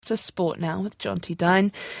to sport now with Jonty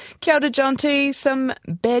Dine. Kia ora, Jonty. Some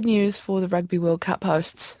bad news for the Rugby World Cup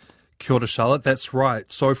hosts. Kia ora, Charlotte, that's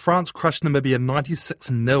right. So France crushed Namibia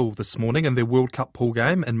 96-0 this morning in their World Cup pool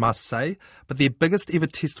game in Marseille, but their biggest ever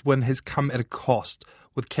test win has come at a cost,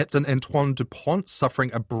 with captain Antoine Dupont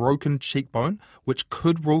suffering a broken cheekbone, which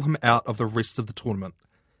could rule him out of the rest of the tournament.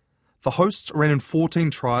 The hosts ran in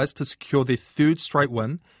 14 tries to secure their third straight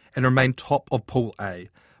win and remain top of Pool A,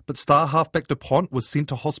 but star halfback Dupont was sent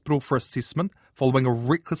to hospital for assessment following a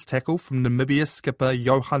reckless tackle from Namibia skipper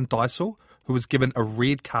Johan Dysel, who was given a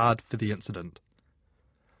red card for the incident.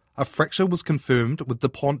 A fracture was confirmed, with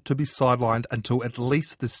Dupont to be sidelined until at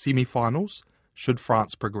least the semi-finals, should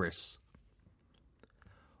France progress.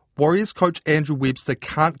 Warriors coach Andrew Webster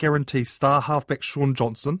can't guarantee star halfback Shaun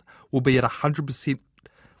Johnson will be 100%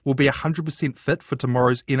 fit for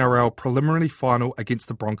tomorrow's NRL preliminary final against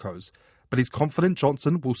the Broncos, but he's confident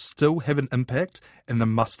Johnson will still have an impact in the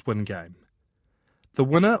must-win game. The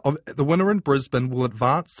winner in Brisbane will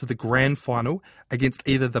advance to the grand final against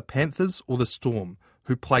either the Panthers or the Storm,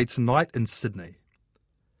 who play tonight in Sydney.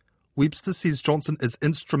 Webster says Johnson is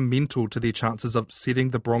instrumental to their chances of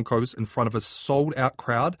setting the Broncos in front of a sold-out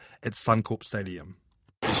crowd at Suncorp Stadium.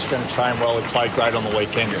 He's going to train well. He played great on the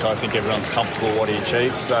weekend, so I think everyone's comfortable with what he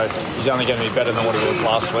achieved. So he's only going to be better than what he was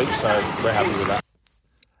last week, so we're happy with that.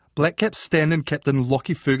 Black Caps stand-in captain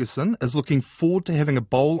Lockie Ferguson is looking forward to having a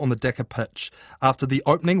bowl on the Dhaka pitch after the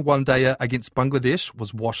opening one-dayer against Bangladesh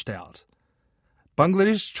was washed out.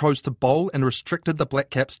 Bangladesh chose to bowl and restricted the Black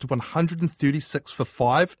Caps to 136 for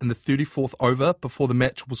 5 in the 34th over before the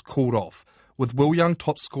match was called off, with Will Young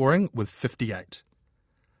top scoring with 58.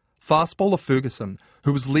 Fast bowler Ferguson,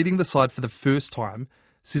 who was leading the side for the first time,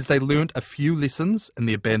 says they learned a few lessons in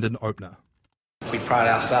the abandoned opener. We pride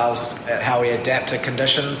ourselves at how we adapt to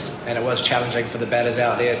conditions, and it was challenging for the batters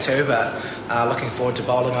out there too, but looking forward to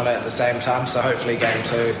bowling on it at the same time, so hopefully game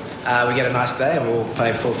 2 we get a nice day and we'll play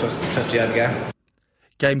a full 50 over game.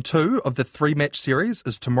 Game 2 of the 3-match series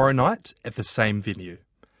is tomorrow night at the same venue.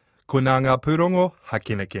 Koina ngā pūrongo,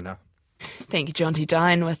 hakena kena. Thank you, Jonty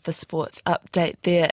Dine, with the sports update there.